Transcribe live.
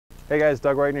Hey guys,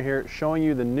 Doug Wegner here, showing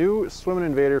you the new SWIMMIN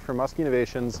Invader from Musky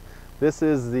Innovations. This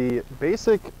is the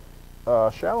basic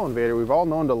shallow invader we've all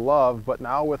known to love, but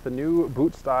now with a new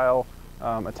boot style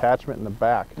attachment in the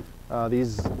back.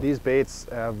 These baits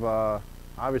have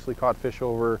obviously caught fish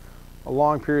over a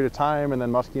long period of time, and then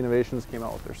Musky Innovations came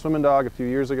out with their SWIMMIN Dog a few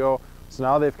years ago. So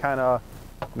now they've kind of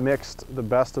mixed the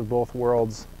best of both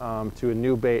worlds to a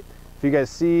new bait. If you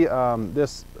guys see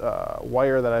this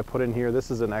wire that I put in here,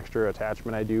 this is an extra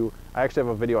attachment I do. I actually have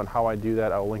a video on how I do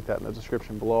that. I'll link that in the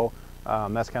description below.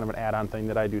 That's kind of an add-on thing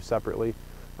that I do separately.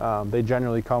 They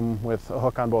generally come with a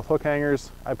hook on both hook hangers.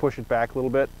 I push it back a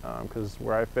little bit because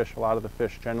where I fish, a lot of the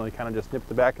fish generally kind of just nip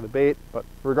the back of the bait. But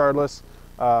regardless,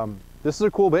 this is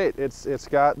a cool bait. It's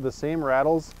got the same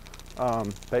rattles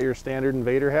that your standard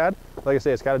invader had. Like I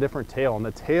say, it's got a different tail, and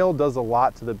the tail does a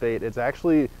lot to the bait. It's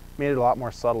actually made it a lot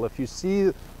more subtle. If you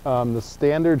see the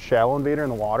standard shallow invader in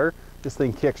the water, this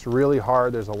thing kicks really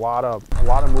hard. There's a lot of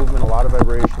movement, a lot of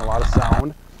vibration, a lot of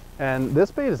sound, and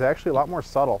this bait is actually a lot more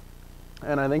subtle.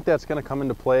 And I think that's going to come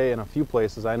into play in a few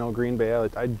places. I know Green Bay,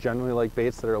 I generally like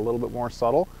baits that are a little bit more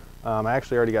subtle. I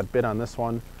actually already got bit on this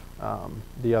one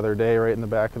the other day, right in the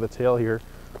back of the tail here.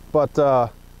 But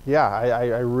yeah,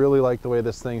 I really like the way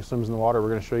this thing swims in the water. We're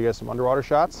going to show you guys some underwater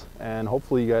shots, and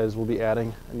hopefully you guys will be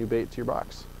adding a new bait to your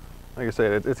box. Like I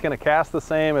said, it's going to cast the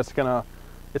same. It's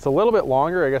a little bit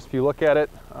longer, I guess. If you look at it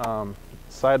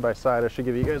side by side, I should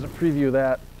give you guys a preview of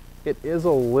that. It is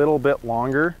a little bit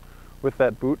longer with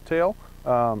that boot tail.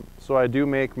 So I do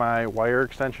make my wire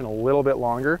extension a little bit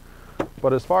longer,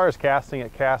 but as far as casting,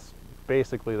 it casts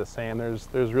basically the same. There's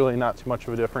really not too much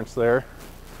of a difference there,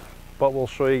 but we'll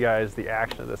show you guys the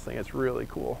action of this thing. It's really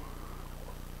cool.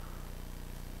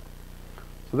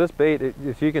 So this bait,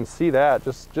 if you can see that,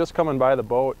 just coming by the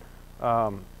boat,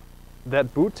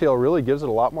 that boot tail really gives it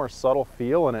a lot more subtle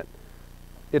feel, and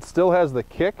it still has the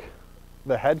kick,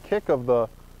 the head kick of a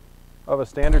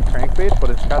standard crankbait, but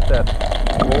it's got that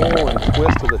roll and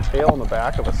twist to the tail in the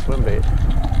back of a swim bait.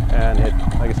 And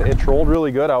like I said, it trolled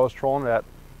really good. I was trolling at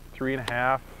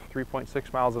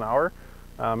 3.6 miles an hour,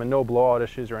 and no blowout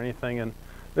issues or anything. And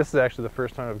this is actually the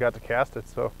first time I've got to cast it,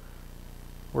 so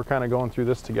we're kind of going through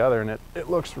this together, and it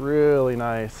looks really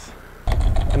nice.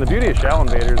 And the beauty of shallow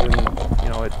invaders, and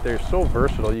they're so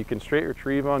versatile. You can straight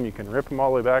retrieve them, you can rip them all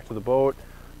the way back to the boat.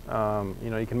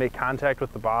 You can make contact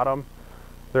with the bottom.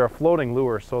 They're a floating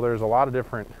lure, so there's a lot of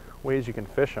different ways you can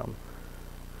fish them.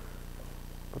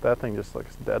 But that thing just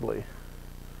looks deadly.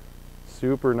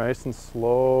 Super nice and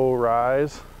slow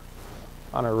rise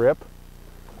on a rip.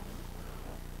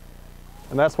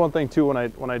 And that's one thing too,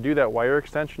 when I do that wire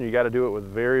extension, you got to do it with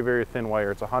very, very thin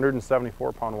wire. It's a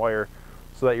 174-pound wire,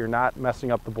 so that you're not messing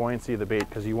up the buoyancy of the bait,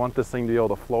 because you want this thing to be able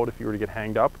to float if you were to get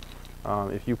hanged up.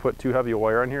 If you put too heavy a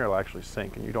wire on here, it'll actually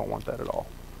sink, and you don't want that at all.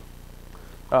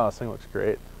 Oh, this thing looks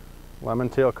great. Lemon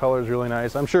tail color is really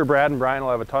nice. I'm sure Brad and Brian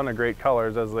will have a ton of great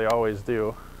colors, as they always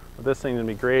do. But this thing's gonna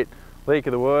be great. Lake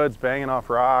of the Woods, banging off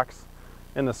rocks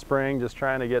in the spring, just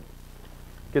trying to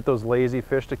get those lazy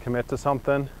fish to commit to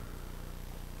something.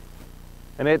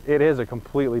 And it is a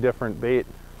completely different bait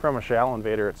from a shallow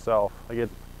invader itself. Like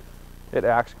it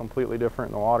acts completely different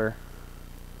in the water.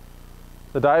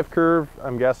 The dive curve,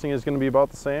 I'm guessing, is going to be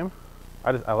about the same.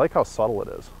 I like how subtle it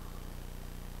is.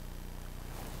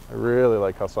 I really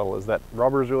like how subtle it is. That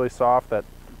rubber is really soft. That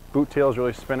boot tail is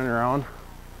really spinning around.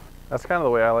 That's kind of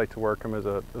the way I like to work them, is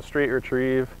a straight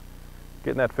retrieve,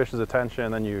 getting that fish's attention,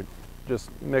 and then you just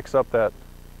mix up that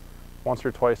once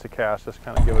or twice a cast, just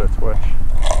kind of give it a twitch.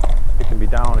 It can be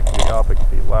down, it can be up, it can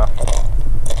be left.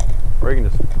 Or you can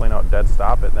just plain out dead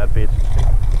stop it, and that bait's just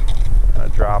gonna kind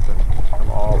of drop and come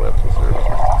all the way up to the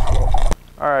surface.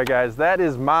 All right, guys, that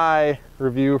is my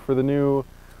review for the new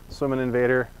SWIMMIN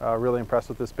Invader. Really impressed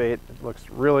with this bait. It looks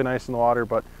really nice in the water.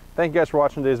 But thank you guys for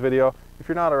watching today's video. If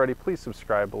you're not already, please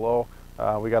subscribe below.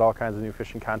 We got all kinds of new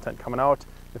fishing content coming out.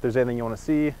 If there's anything you want to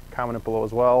see, comment it below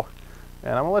as well.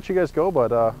 And I'm gonna let you guys go,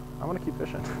 but I'm gonna keep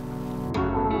fishing.